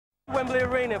Wembley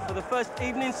Arena for the first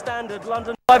Evening Standard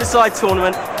London five-a-side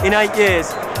tournament in 8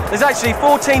 years. There's actually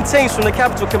 14 teams from the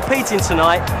capital competing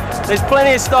tonight. There's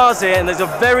plenty of stars here and there's a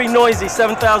very noisy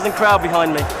 7,000 crowd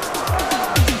behind me.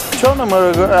 Tottenham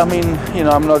are a good, I mean, you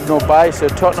know, I'm not no bias.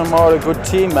 Tottenham are a good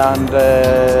team, and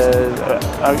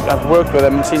I've worked with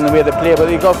them and seen the way they play, but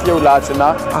they've got a few lads in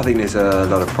that. I think there's a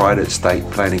lot of pride at stake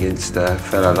playing against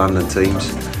fellow London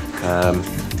teams.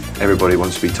 Everybody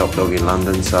wants to be top dog in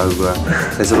London, so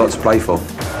there's a lot to play for.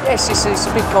 Yes, it's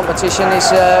a big competition.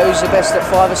 It's who's the best at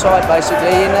five-a-side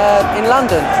basically in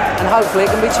London, and hopefully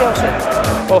it can be Chelsea.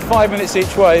 Well, 5 minutes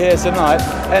each way here tonight,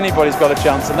 anybody's got a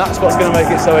chance, and that's what's going to make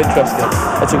it so interesting.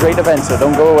 It's a great event, so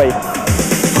don't go away.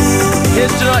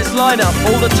 Here's tonight's lineup.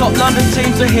 All the top London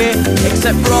teams are here,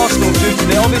 except for Arsenal, due to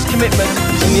their obvious commitment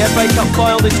in the FA Cup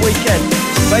final this weekend.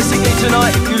 Basically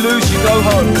tonight, if you lose, you go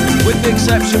home, with the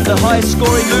exception of the highest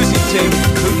scoring losing team,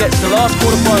 who gets the last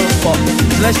quarter-final spot.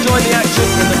 So let's join the action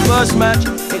in the first match.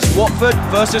 It's Watford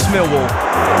versus Millwall.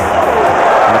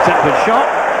 An attempted shot.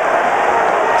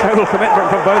 Total commitment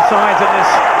from both sides in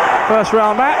this first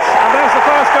round match. And there's the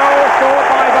first goal scored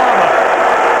by Barber.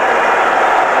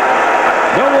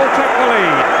 Millwall take the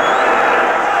lead.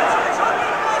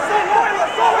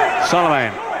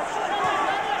 Solomon.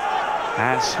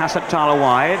 As Hassan Tala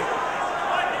wide.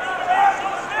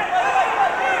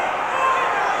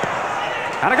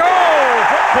 And a goal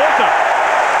for Porter.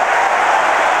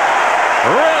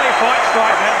 Really fine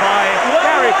strike then by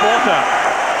Gary Porter.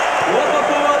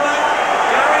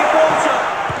 Gary Porter.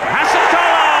 Hassan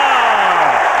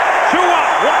Tala! 2-1,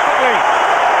 Watford lead.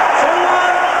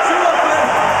 2-1 to Watford.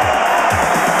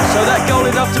 So that goal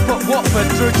enough to put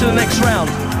Watford through to the next round.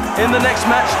 In the next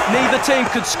match, neither team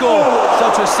could score, so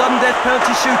to a sudden death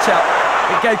penalty shootout,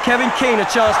 it gave Kevin Keane a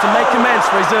chance to make amends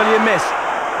for his earlier miss.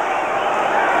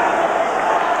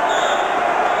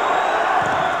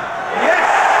 Yes!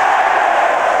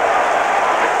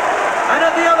 And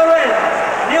at the other end,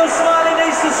 Neil Smiley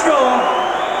needs to score.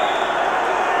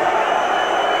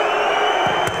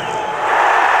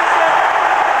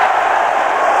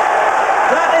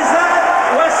 That is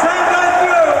that. West Ham going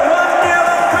through.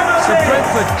 1-0 penalty. So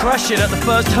Brentford crashing at the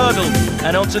first hurdle,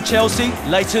 and on to Chelsea,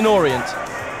 Leyton Orient.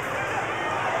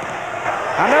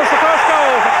 And there's the first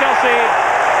goal for Chelsea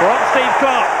from Steve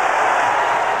Clark.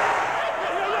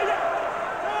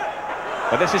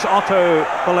 But this is Otto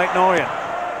for Leyton Orient.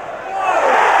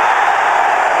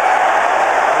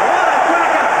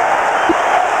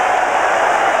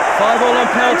 5 all on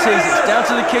penalties, it's down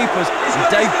to the keepers, and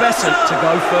Dave Besant to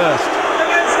go first. And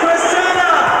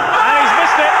he's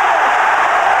missed it.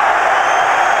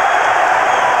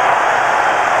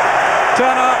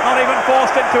 Turner not even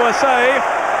forced into a save,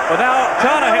 but now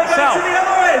Turner himself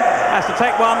has to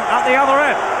take one at the other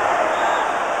end.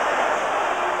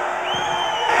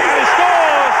 And he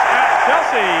scores, and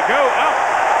Chelsea go up.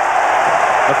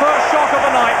 The first shock of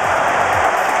the night.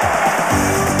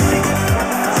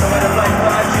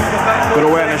 Good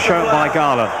awareness shown by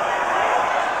Garland.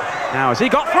 Now, has he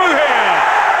got through here?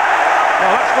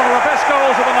 Well, that's one of the best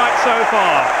goals of the night so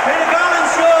far. Peter Garland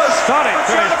scores! Stunning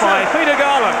finish by Peter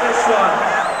Garland.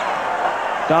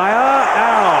 Dyer,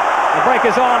 now the break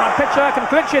is on, and Pitcher can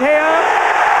clinch it here.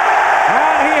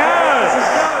 And he has!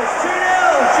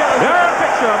 Darren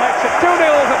Pitcher makes it 2-0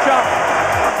 for Charlton.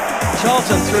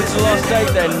 Charlton through to the last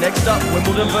 8 then. Next up,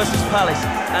 Wimbledon versus Palace.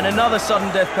 And another sudden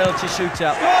death penalty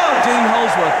shootout. Dean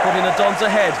Holsworth putting the Dons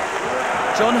ahead.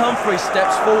 John Humphrey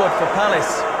steps forward for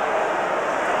Palace.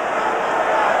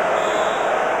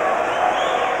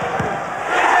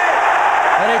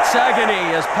 And it's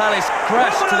agony as Palace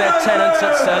crash to their tenants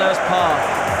at Selhurst Park.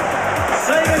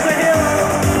 Save as a hero.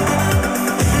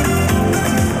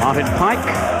 Martin Pike,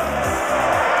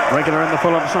 regular in the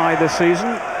Fulham side this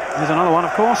season. There's another one,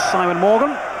 of course, Simon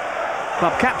Morgan,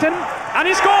 club captain, and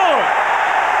he scored!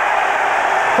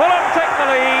 Fulham take the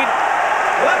lead.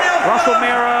 Russell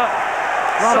Meara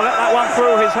rather let that one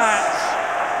through his hands.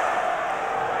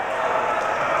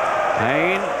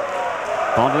 Payne,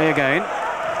 Bondley again.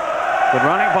 Good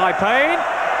running by Payne,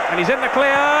 and he's in the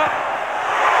clear,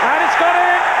 and it's got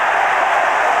in!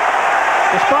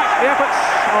 Despite the efforts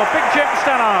of Big Jim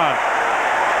Stannard,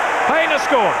 Payne has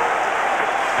scored,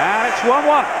 and it's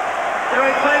 1-1.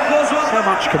 So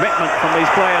much commitment from these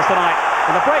players tonight,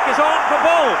 and the break is on for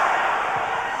Bull.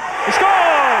 He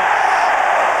scores!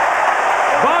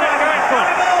 Barnett going for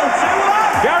it.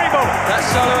 Gary Bull. That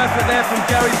solo effort there from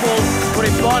Gary Bull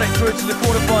putting Barnett through to the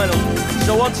quarter-finals.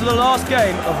 So on to the last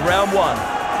game of round 1.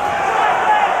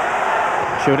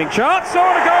 Shooting chance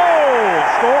on a goal!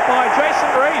 Scored by Jason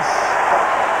Rees.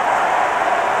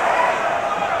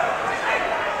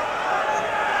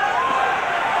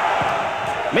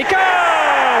 Miko! 1-1.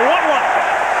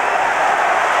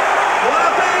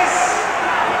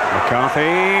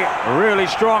 McCarthy, really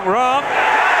strong run.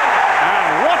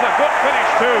 And what a good finish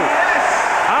too.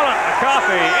 Alan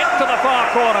McCarthy into the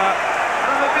far corner.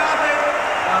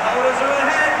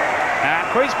 And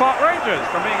Queen's Park Rangers,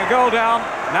 from being a goal down,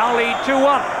 now lead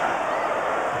 2-1.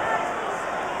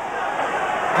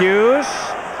 Hughes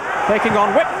taking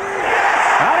on Whitten.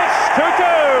 And it's 2-2.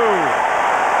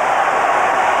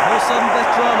 All of a sudden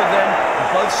there's drama then, and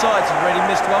both sides have already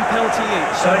missed one penalty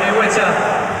each. Sonia Witter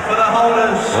for the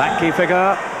holders. Lanky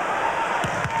figure.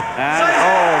 And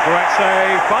great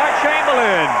save by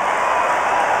Chamberlain.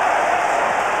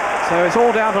 So it's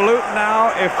all down to Luton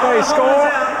now. If they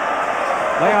score,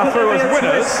 they are through as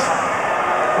winners.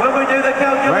 When we do the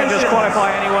calculations, Rangers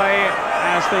qualify anyway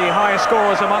as the highest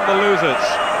scorers among the losers.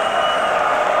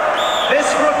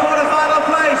 This for a quarter-final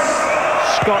place.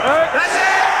 Scott Oakes. That's it.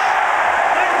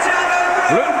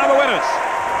 Luton are the winners.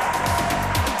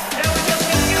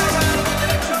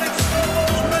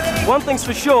 One thing's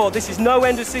for sure, this is no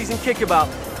end of season kickabout.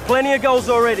 Plenty of goals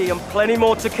already and plenty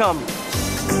more to come.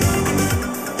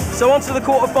 So on to the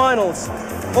quarter-finals.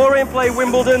 Orient play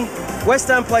Wimbledon, West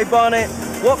Ham play Barnet,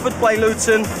 Watford play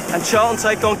Luton, and Charlton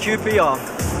take on QPR.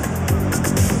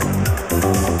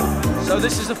 So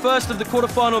this is the first of the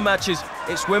quarter-final matches.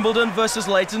 It's Wimbledon versus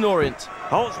Leyton Orient.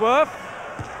 Holdsworth.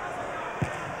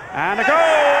 And a goal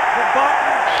for Barton.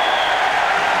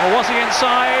 Or was he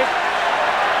inside?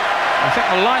 I think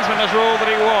the linesman has ruled that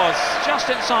he was just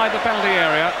inside the penalty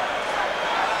area.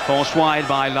 Forced wide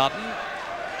by Ludden.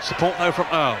 Support though from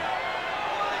Earl.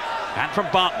 And from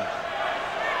Barton.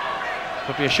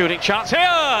 Could be a shooting chance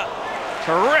here.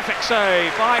 Terrific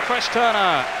save by Chris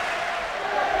Turner.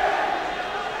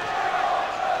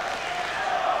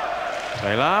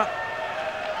 Taylor.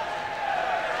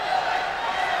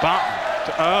 Barton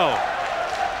to Earl.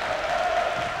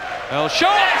 Earl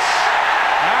shoots!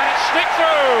 And it's sneaked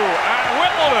through. And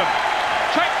Wimbledon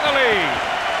take the lead.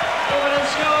 Wimbledon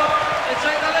score. They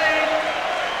take the lead.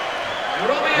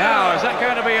 Romeo. Now, is that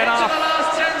going to be enough the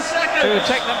last 10 seconds. to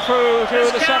take them through to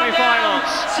the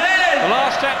semi-finals? 10, The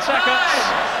last 10 seconds.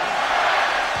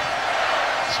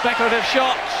 9. Speculative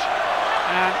shot.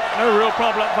 And no real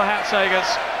problem for Hatsagers.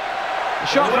 The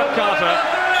shot from Carter.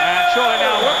 And surely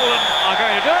now Wimbledon are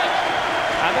going to do it.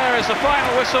 And there is the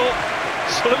final whistle,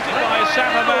 saluted by Sam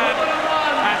Hammad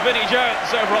and Vinnie Jones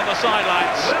over on the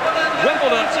sidelines.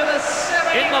 Wimbledon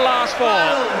in the last four,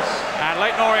 and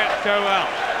Leyton Orient go out.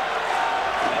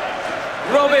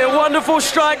 Robbie, a wonderful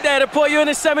strike there to put you in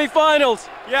the semi-finals.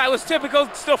 Yeah, it was typical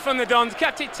stuff from the Dons.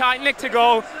 Kept it tight, nicked a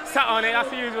goal, sat on it,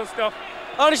 that's the usual stuff.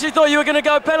 I honestly thought you were going to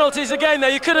go penalties again there.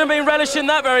 You couldn't have been relishing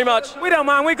that very much. We don't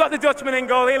mind, we've got the Dutchman in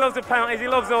goal, he loves the penalties, he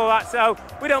loves all that, so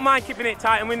we don't mind keeping it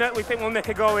tight, and we think we'll nick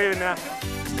a goal here and there.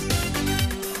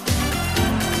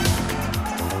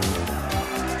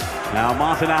 Now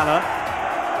Martin Allen.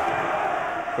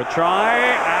 Good try,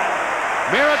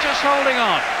 and Mira just holding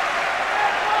on.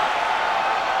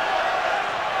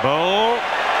 Bull.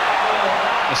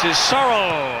 This is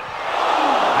Sorrell.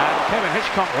 And Kevin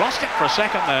Hitchcock lost it for a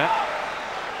second there.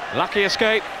 Lucky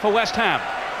escape for West Ham.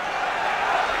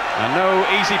 And no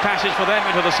easy passage for them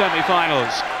into the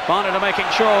semi-finals. Barnet are making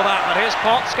sure of that, but here's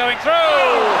Potts going through.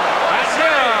 And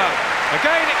Mira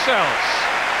again excels.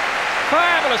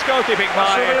 Fabulous goalkeeping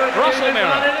by Russell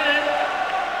Mira.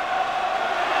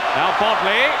 Now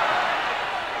Bodley.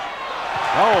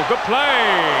 Oh, good play.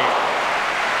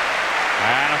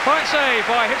 And a fine save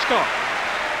by Hitchcock.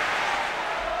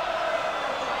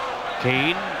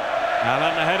 Keane.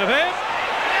 Allen ahead of him.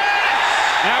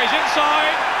 Now he's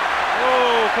inside.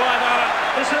 Oh, Clive Allen.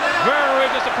 Very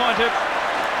disappointed.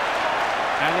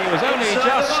 And he was only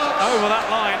just over that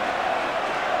line.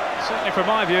 Certainly from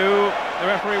my view, the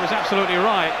referee was absolutely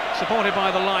right, supported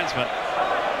by the linesman.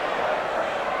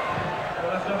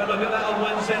 We'll have to have a look at that on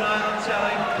Wednesday night on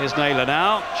telly. Here's Naylor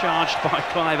now, charged by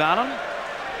Clive Allen.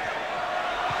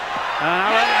 And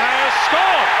Allen has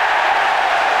scored!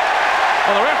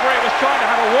 Well, the referee was trying to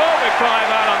have a word with Clive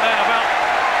Allen then about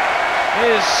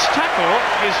his tackle,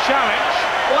 his challenge.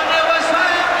 1-0 West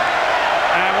Ham.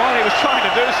 And while he was trying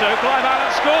to do so, Clive Allen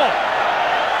scored.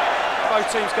 Both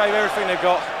teams gave everything they've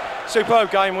got. Superb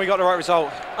game, we got the right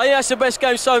result. I think that's the best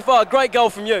game so far. Great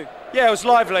goal from you. Yeah, it was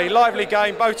lively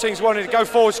game. Both teams wanted to go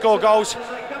forward, score goals.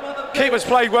 Keepers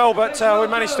played well, but we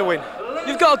managed to win.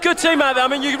 You've got a good team out there. I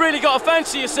mean, you've really got to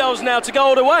fancy yourselves now to go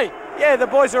all the way. Yeah, the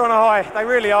boys are on a high. They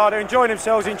really are. They're enjoying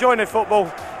themselves, enjoying their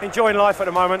football, enjoying life at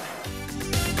the moment.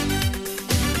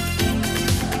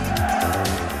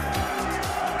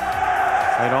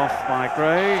 Played off by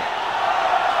Gray.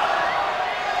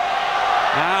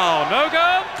 Now,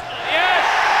 Nogan. Yes!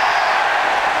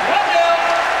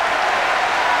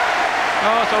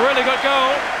 Oh, it's a really good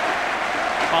goal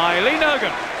by Lee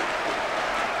Nogan.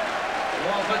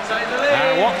 Watford take the lead.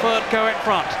 And Watford go in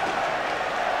front.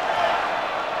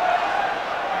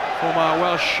 Former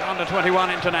Welsh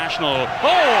under-21 international.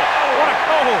 Oh, what a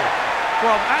goal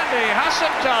from Andy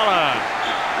Hassenthaler.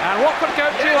 And Watford go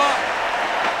 2 up.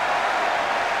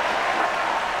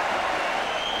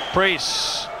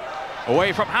 Priest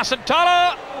away from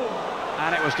Hassenthaler.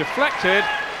 And it was deflected.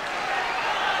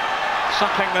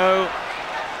 Suckling, though,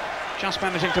 just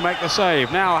managing to make the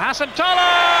save. Now Hassenthaler.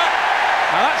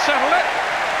 Now that's settled it.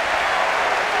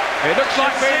 It looks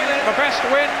like being the best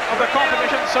win of the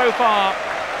competition so far.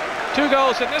 2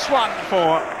 goals in this one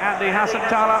for Andy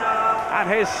Hassenthaler, and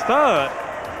his 3rd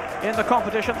in the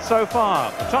competition so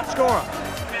far. The top scorer.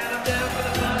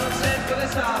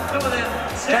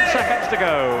 10 seconds to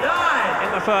go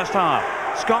in the first half.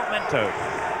 Scott Minto.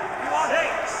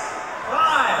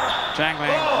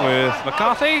 Jangling with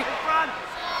McCarthy.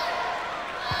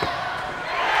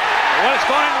 Well, it's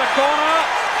gone into the corner,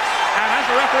 and has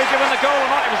the referee given the goal or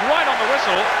not? It was right on the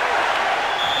whistle.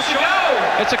 It's a goal!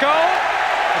 It's a goal.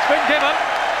 It's been given.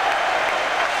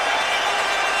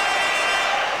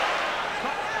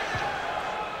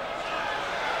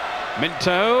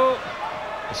 Minto,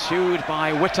 pursued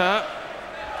by Witter.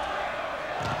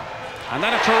 And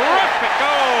then a terrific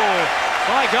goal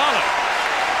by Garland.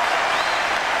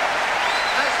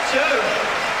 That's 2.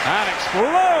 An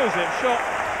explosive shot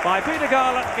by Peter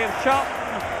Garland gives Charlton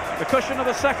the cushion of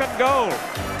the 2nd goal.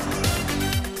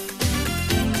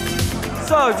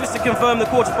 So, just to confirm the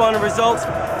quarter-final results,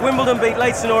 Wimbledon beat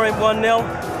Leyton Orient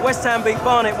 1-0, West Ham beat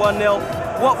Barnet 1-0,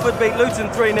 Watford beat Luton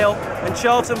 3-0, and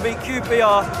Charlton beat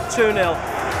QPR 2-0.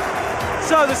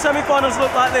 So, the semi-finals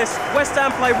look like this. West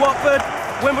Ham play Watford,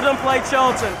 Wimbledon play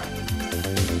Charlton.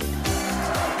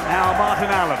 Now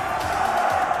Martin Allen.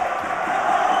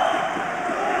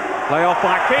 Play off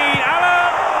by Keane, Allen!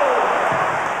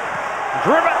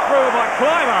 Driven through by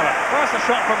Clive Allen. First a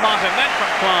shot from Martin, then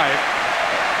from Clive.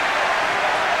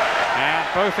 And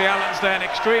both the Allens then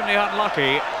extremely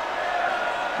unlucky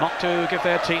not to give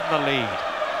their team the lead.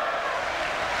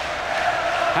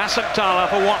 Hassenthaler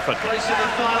for Watford. Place in the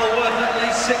final worth at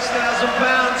least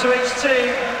 £6,000 to each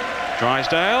team.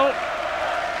 Drysdale.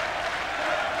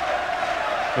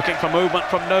 Looking for movement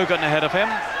from Nogan ahead of him.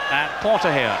 And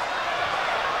Porter here.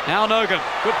 Now Nogan.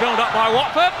 Good build-up by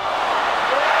Watford.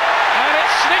 And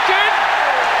it's sneaked in.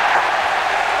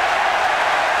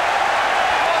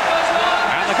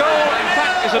 And the goal, in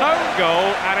fact, is an own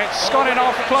goal. And it's scotting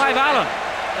off Clive Allen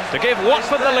to give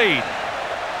Watford the lead.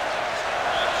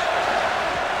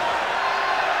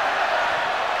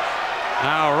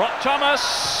 Now Rod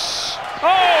Thomas. Oh,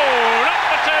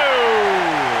 number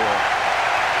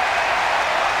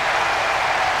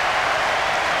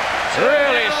 2.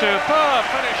 Really superb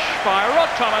finish by Rod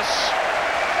Thomas.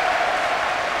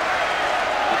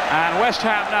 And West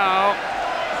Ham now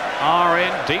are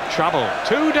in deep trouble.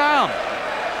 2 down.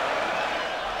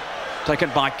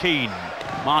 Taken by Keane.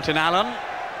 Martin Allen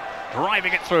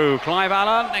driving it through. Clive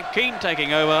Allen and Keane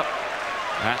taking over.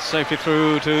 That's safely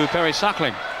through to Perry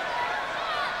Suckling.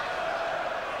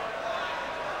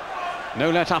 No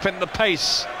let up in the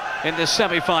pace in this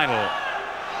semi-final.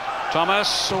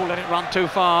 Thomas, let it run too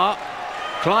far.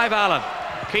 Clive Allen,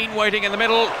 Keane waiting in the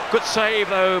middle. Good save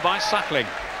though by Suckling.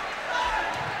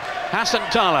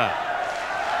 Hassenthaler.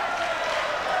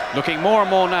 Looking more and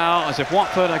more now as if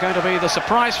Watford are going to be the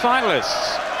surprise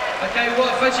finalists. Okay,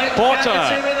 Watford, Porter. the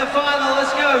team in the final,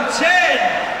 let's go,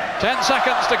 10! 10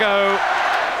 seconds to go.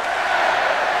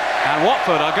 And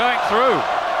Watford are going through.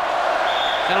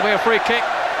 It'll be a free kick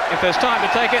if there's time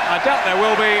to take it. I doubt there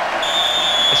will be.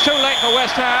 It's too late for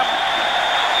West Ham.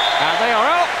 And they are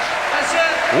out. That's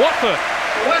it. Watford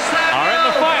West Ham are in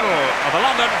the final of the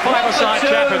London Five-a-Side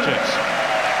Championships.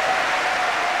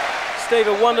 Steve,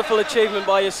 a wonderful achievement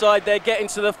by your side there, getting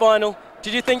to the final.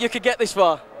 Did you think you could get this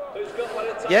far?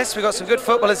 Yes, we've got some good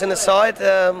footballers in the side.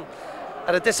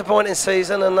 Had a disappointing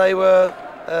season, and they were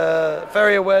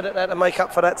very aware that they had to make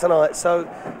up for that tonight. So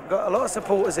we've got a lot of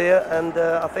supporters here, and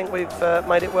I think we've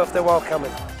made it worth their while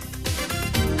coming.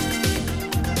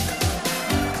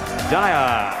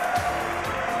 Dyer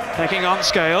taking on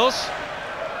Scales.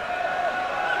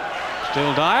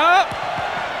 Still Dyer.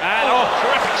 And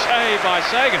terrific save by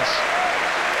Sagas.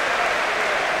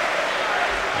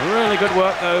 Really good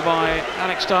work though by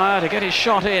Alex Dyer to get his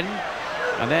shot in,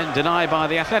 and then denied by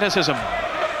the athleticism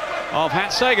of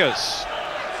Hat Sagas.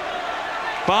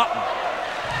 Barton.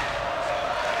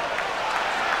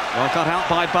 Well cut out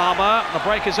by Barber. The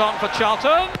break is on for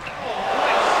Charlton.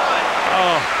 Oh,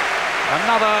 Oh,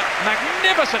 another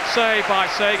magnificent save by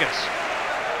Sagers.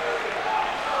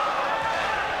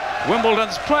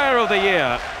 Wimbledon's Player of the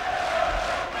Year.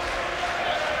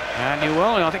 And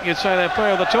I think you'd say they're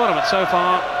Player of the Tournament so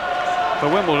far for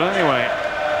Wimbledon anyway.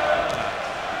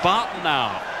 Barton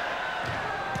now.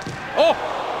 Oh,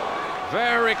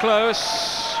 very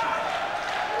close.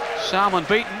 Salmon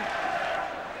beaten.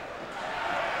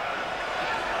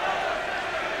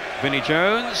 Vinnie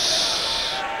Jones.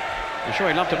 I'm sure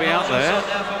he'd love to be out there,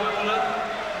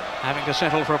 having to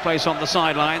settle for a place on the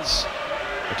sidelines,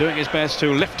 but doing his best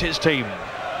to lift his team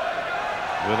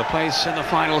with a place in the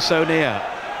final so near.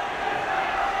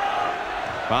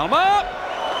 Palmer.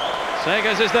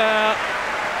 Sagers is there.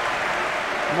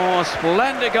 More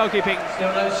splendid goalkeeping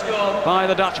by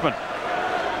the Dutchman.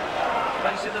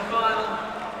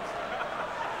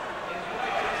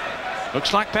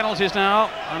 Looks like penalties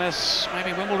now, unless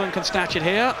maybe Wimbledon can snatch it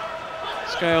here.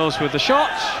 Scales with the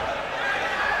shot.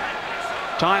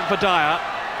 Time for Dyer.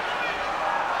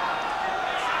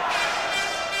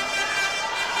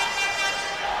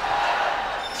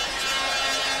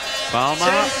 Palmer.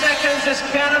 10 seconds, just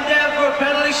count them down for a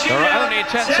penalty shootout. There are only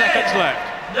 10 seconds left.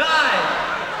 9,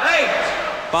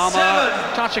 8, Palmer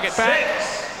 7, touching it back.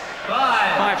 6,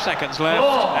 5, 5 seconds left,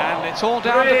 4, and it's all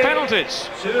down 3, to penalties.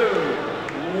 2,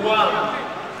 1.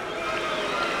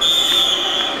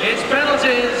 It's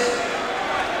penalties.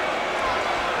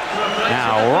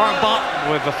 Now Warren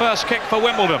Barton with the first kick for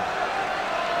Wimbledon.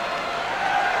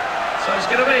 So it's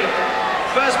going to be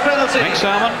first penalty. Nick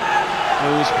Salmon,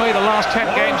 who's played the last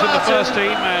 10 games in the first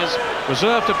team, as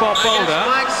reserved to Bob Boulder.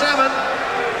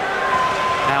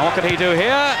 Now what could he do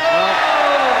here? Well,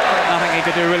 nothing he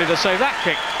could do really to save that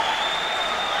kick.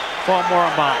 From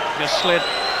Warren Barton, just slid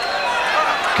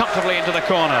comfortably into the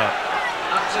corner.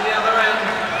 Up to the other end.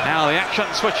 Now the action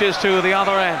switches to the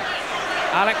other end.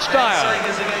 Alex Dyer,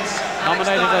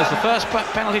 nominated as the first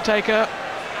penalty taker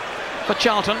for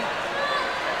Charlton.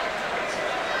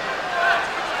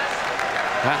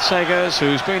 That's Sagers,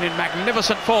 who's been in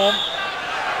magnificent form.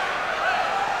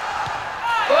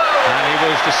 And he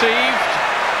was deceived.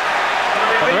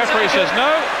 But the referee says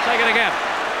no, take it again.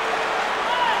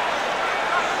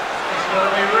 It's got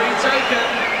to be retaken.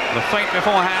 The feint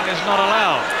beforehand is not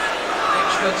allowed.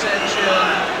 Extra tension.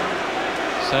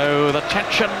 So the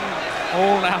tension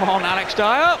all now on Alex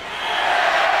Dyer.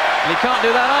 And he can't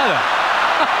do that either.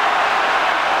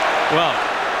 Well,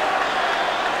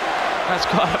 that's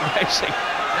quite amazing.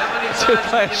 Two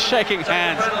players shaking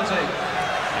hands.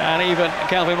 And even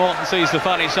Calvin Morton sees the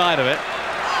funny side of it.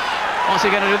 What's he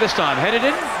going to do this time? Headed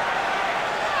in?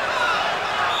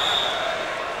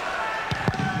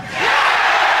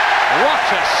 What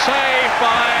a save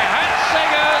by Hans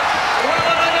Sagers!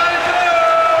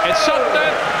 It's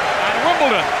Sunderland and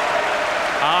Wimbledon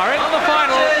are in the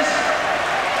final.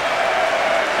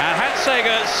 And Hans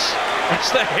Sagers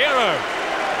is the hero.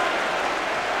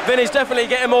 Vinny's definitely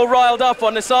getting all riled up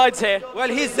on the sides here. Well,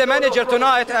 he's the manager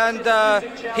tonight, and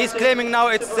he's claiming now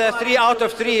it's 3 out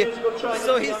of 3.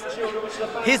 So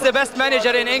he's the best manager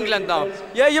in England now.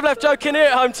 Yeah, you've left Joe Kinnear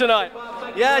at home tonight.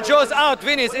 Yeah, Joe's out,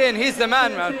 Vinny's in. He's the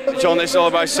man, man. John, it's all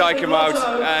about psyching him out,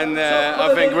 and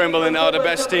I think Wimbledon are the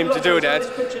best team to do that.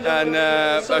 And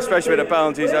especially with the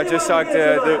penalties, I just psyched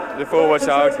the forwards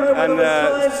out, and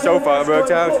so far it worked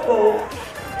out.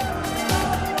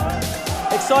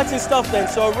 Exciting stuff then,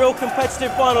 so a real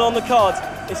competitive final on the cards.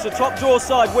 It's the top draw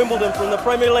side, Wimbledon from the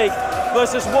Premier League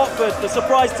versus Watford, the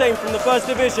surprise team from the First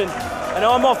Division. And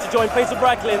I'm off to join Peter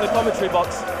Brackley in the commentary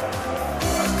box.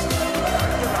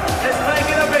 Let's make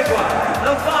it a big one.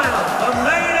 The final, the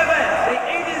main event, the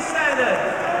Evening Standard.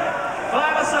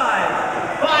 Five-a-side.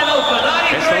 Final for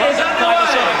 93 It's the is London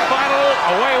underway. final,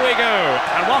 away we go.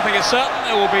 And one thing is certain,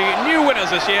 there will be new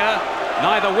winners this year.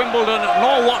 Neither Wimbledon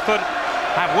nor Watford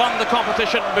have won the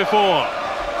competition before.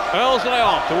 Earlsley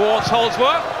off towards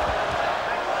Holdsworth.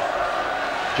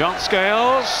 John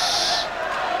Scales.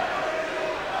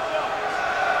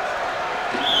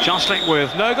 Jostling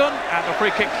with Nogan, and a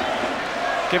free kick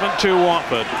given to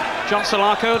Watford. John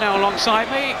Salako now alongside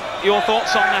me. Your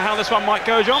thoughts on how this one might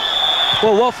go, John?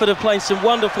 Well, Watford have played some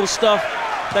wonderful stuff.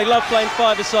 They love playing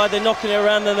five-a-side, they're knocking it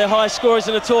around, and they're high scorers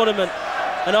in the tournament.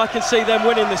 And I can see them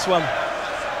winning this one.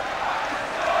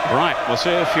 Right, we'll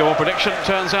see if your prediction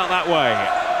turns out that way.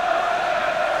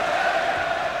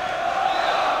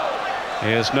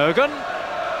 Here's Nogan.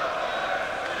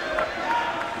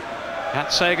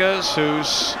 Hans Sagers,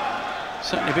 who's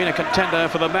certainly been a contender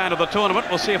for the man of the tournament.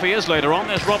 We'll see if he is later on.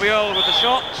 There's Robbie Earle with the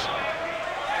shot.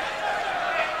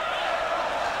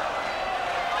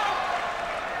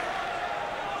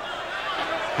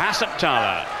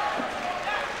 Hassenthaler.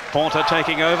 Porter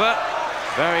taking over.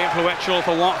 Very influential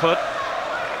for Watford.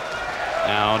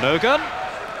 Now Nogan.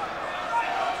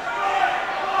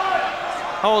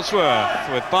 Holdsworth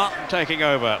with Barton taking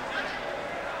over.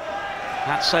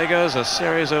 Pat Sagers, a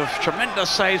series of tremendous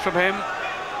saves from him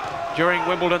during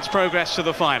Wimbledon's progress to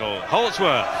the final.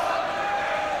 Holdsworth.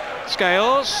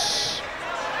 Scales.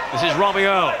 This is Robbie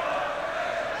Earle.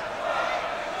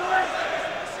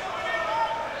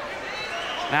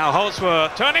 Now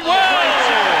Holdsworth turning well.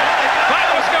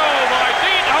 Fabulous goal by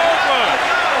Dean Holdsworth.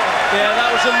 Yeah, that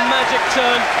was a magic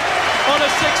turn. On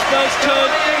a six-burst turn,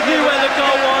 knew where the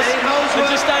goal was and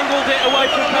just angled it away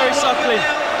from Perry Suckling.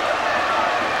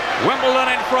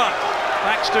 Wimbledon in front,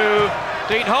 thanks to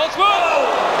Dean Holdsworth.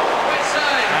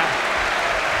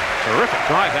 Terrific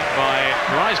drive then by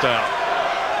Rysdale.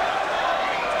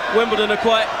 Wimbledon are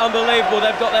quite unbelievable.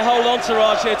 They've got their whole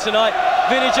entourage here tonight.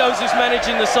 Vinnie Jones is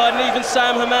managing the side, and even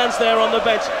Sam Hammond's there on the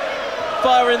bench,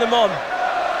 firing them on.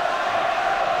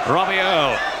 Robbie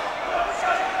Earle.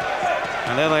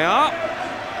 And there they are,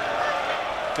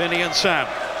 Vinnie and Sam.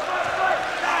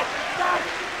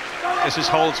 This is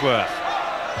Holdsworth.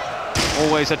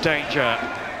 Always a danger.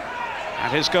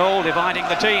 And his goal dividing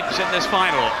the teams in this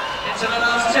final. Into the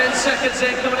last 10 seconds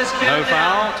in, coming as No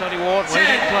foul, Tony Ward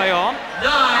waiting to play on.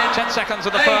 10 seconds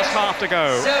of the first half to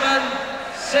go. 7,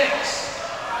 6.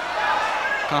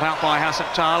 Cut out by Hassan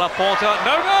Tyler, Porter,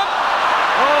 Nogan!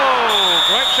 Oh,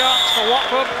 great chance for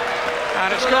Watford.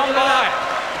 And it's gone by.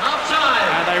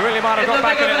 And they really might have got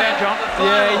back in it then, John.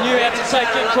 Yeah, he knew he had to take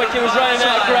it quick. He was running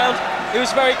out of ground. He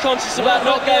was very conscious about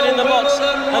not getting in the box,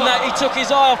 and that he took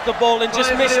his eye off the ball and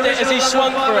just missed it as he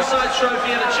swung for it.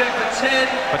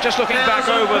 But just looking back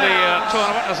over the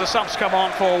tournament as the subs come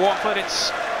on for Watford,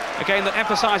 it's a game that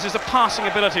emphasises the passing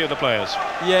ability of the players.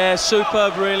 Yeah,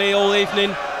 superb really all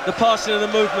evening. The passing and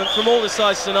the movement from all the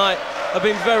sides tonight have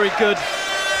been very good.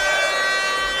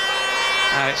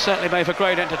 And it's certainly made for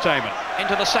great entertainment.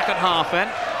 Into the second half then.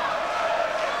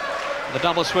 The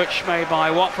double switch made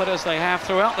by Watford, as they have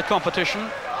throughout the competition.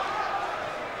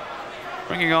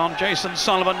 Bringing on Jason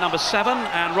Sullivan, number 7,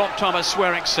 and Rob Thomas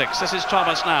wearing 6. This is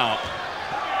Thomas now.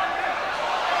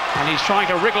 And he's trying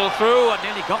to wriggle through and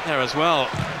nearly got there as well.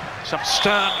 Some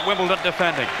stern Wimbledon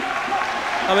defending.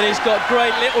 I mean, he's got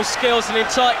great little skills, and in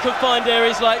tight confined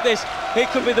areas like this, he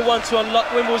could be the one to unlock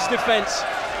Wimbledon's defence.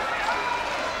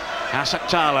 Hassan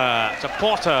Tyler to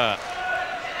Porter.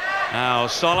 Now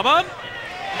Solomon.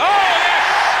 Oh, yes!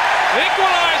 The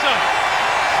equaliser!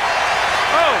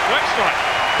 Oh, great strike.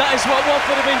 That is what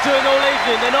Watford have been doing all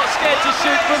evening. They're not scared to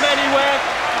shoot from anywhere.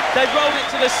 They rolled it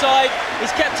to the side.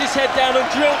 He's kept his head down and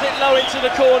drilled it low into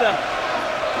the corner.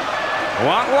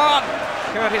 1-1,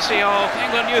 courtesy of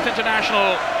England Youth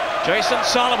International, Jason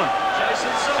Sullivan.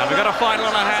 And we've got a final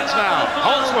on our hands now.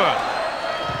 Holdsworth.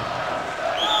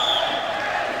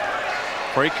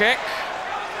 Free kick.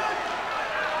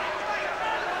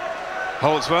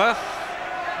 Holdsworth.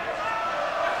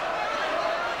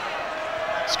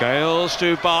 Scales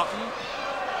to Barton.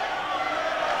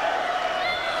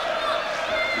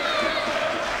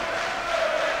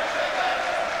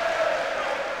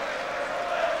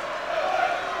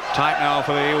 Tight now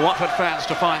for the Watford fans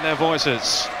to find their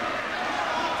voices.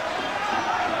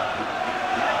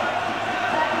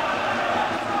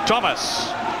 Thomas.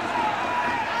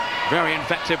 Very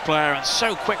inventive player and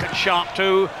so quick and sharp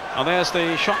too. And there's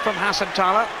the shot from Hassan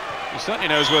Tyler. He certainly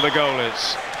knows where the goal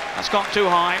is. That's gone too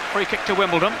high. Free kick to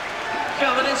Wimbledon.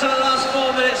 Coming into the last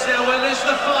 4 minutes now. We'll lose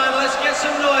the final. Let's get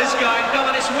some noise going. Come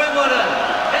on, it's Wimbledon.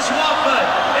 It's Watford.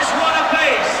 It's one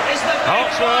apiece. It's the big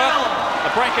final.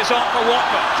 The break is on for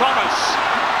Watford. Thomas.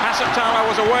 Hassan Tyler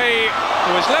was away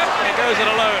to his left. He goes it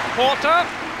alone. Porter.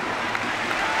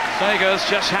 Sagers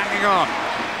just hanging on.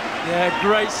 Yeah,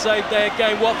 great save there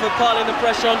again. Watford piling the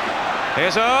pressure on.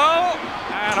 Here's Earle.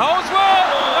 And Holdsworth.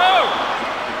 No!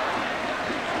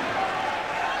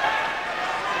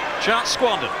 Chance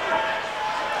squandered.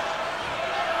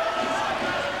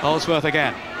 Holdsworth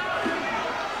again.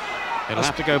 He'll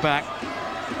have to go back.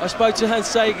 I spoke to Hans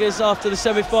Sagers after the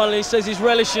semi-final. He says he's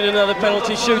relishing another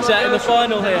penalty shootout in the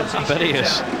final here. I bet he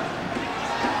is.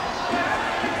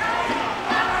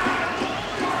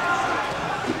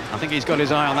 I think he's got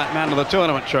his eye on that man of the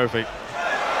tournament trophy.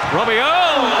 Robbie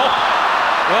Earle!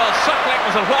 Well, Suckling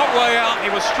was a long way out. He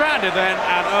was stranded then,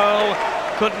 and Earle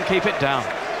couldn't keep it down.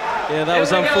 Yeah, that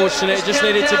was unfortunate. He just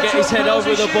needed to get his head over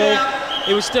the ball.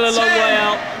 He was still a long way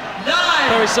out.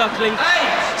 Perry Suckling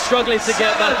struggling to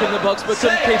get back in the box, but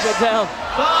couldn't keep it down.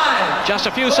 Just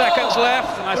a few seconds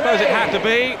left, and I suppose it had to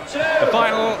be. The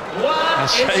final, as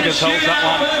Sagers holds that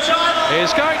one,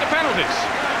 is going to penalties.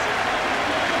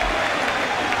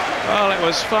 Well, it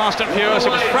was fast and furious, it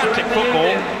was frantic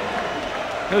football.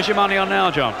 Who's your money on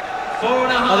now, John?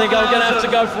 I think I'm going to have to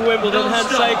go for Wimbledon. Hans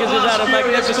Sagers has had a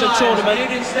magnificent tournament.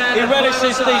 He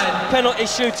relishes these penalty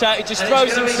shootout. He just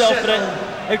throws himself in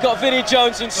it. They've got Vinnie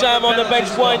Jones and Sam on the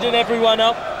bench winding everyone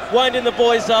up, winding the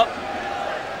boys up.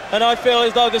 And I feel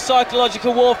as though the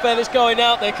psychological warfare that's going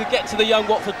out there could get to the young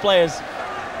Watford players.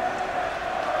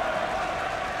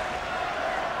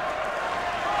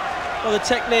 Well, the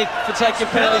technique for taking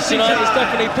penalties tonight is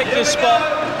definitely pick your spot,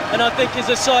 and I think is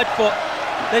a side foot.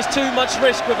 There's too much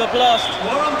risk with a blast.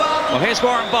 Well, here's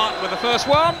Warren Butt with the first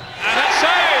one, and that's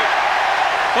saved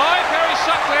by Perry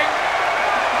Suckling.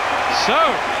 So,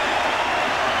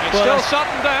 it's still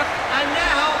sudden death. And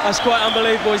now, that's quite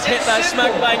unbelievable. He's hit that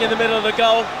smack bang in the middle of the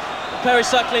goal. Perry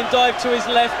Suckling dived to his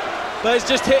left, but it's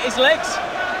just hit his legs.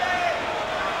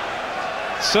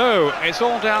 So, it's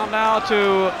all down now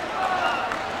to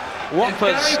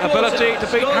Watford's ability to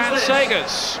beat Hans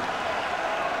Sagers.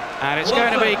 And it's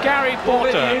going to be Gary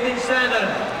Porter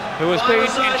who has been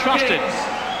entrusted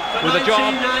with the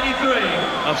job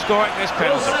of scoring this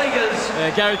penalty. Yeah,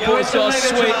 Gary Porter's got a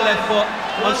sweet left foot.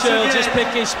 I'm sure he'll just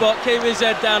pick his spot, keep his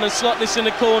head down and slot this in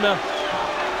the corner.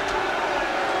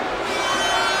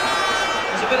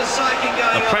 There's a bit of psyching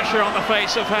going The pressure on the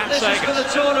face of Hans Sagers.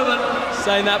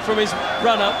 Saying that from his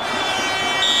run-up.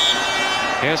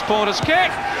 Here's Porter's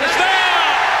kick. It's there!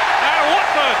 And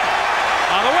Watford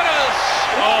are the winners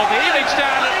of the Evening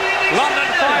Standard London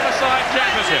Five-a-Side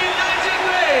Championship.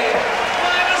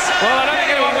 Well, I don't think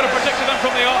anyone would have predicted them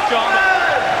from the off, John.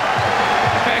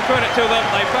 Fair credit to them,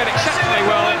 they played exceptionally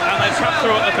well and they've come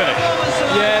through at the finish.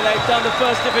 Yeah, they've done the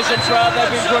first division proud,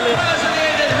 they've been brilliant.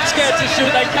 Scared to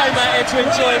shoot, they came out here to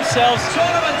enjoy themselves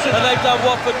and they've done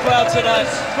Watford proud tonight.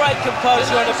 Great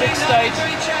composure on a big stage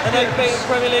and they've beaten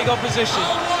Premier League opposition.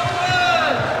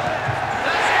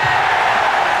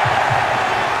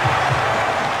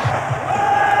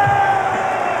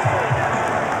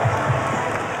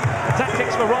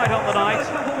 Tactics were right on the night,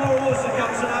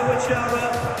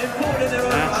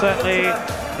 and certainly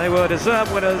they were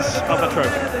deserved winners of the trophy.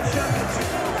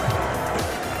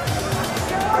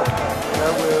 You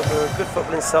know, we're a good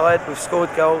footballing side, we've scored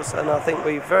goals, and I think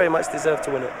we very much deserve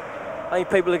to win it. I think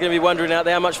people are going to be wondering out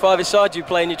there how much five-a-side you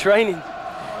play in your training.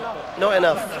 Not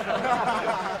enough.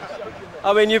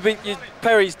 I mean,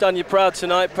 Perry's done you proud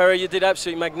tonight. Perry, you did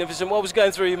absolutely magnificent. What was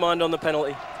going through your mind on the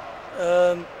penalty?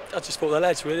 I just thought the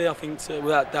lads, really. I think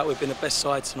without doubt we've been the best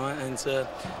side tonight, and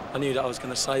I knew that I was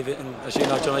going to save it. And as you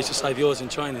know, John, I used to save yours in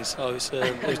training, so it was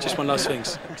just one of those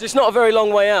things. Just not a very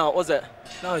long way out, was it?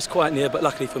 No, it's quite near, but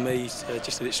luckily for me, he's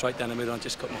just did it straight down the middle and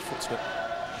just got my foot to it.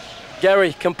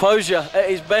 Gary, composure at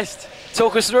his best.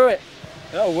 Talk us through it.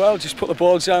 Oh well, just put the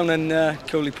ball down and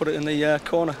coolly put it in the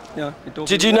corner. You know,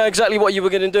 did you know exactly what you were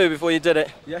going to do before you did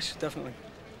it? Yes, definitely.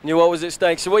 Knew what was at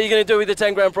stake. So what are you going to do with the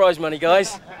 10 grand prize money,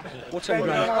 guys? What 10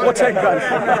 grand? What 10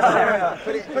 grand?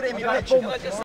 Put it in your pension.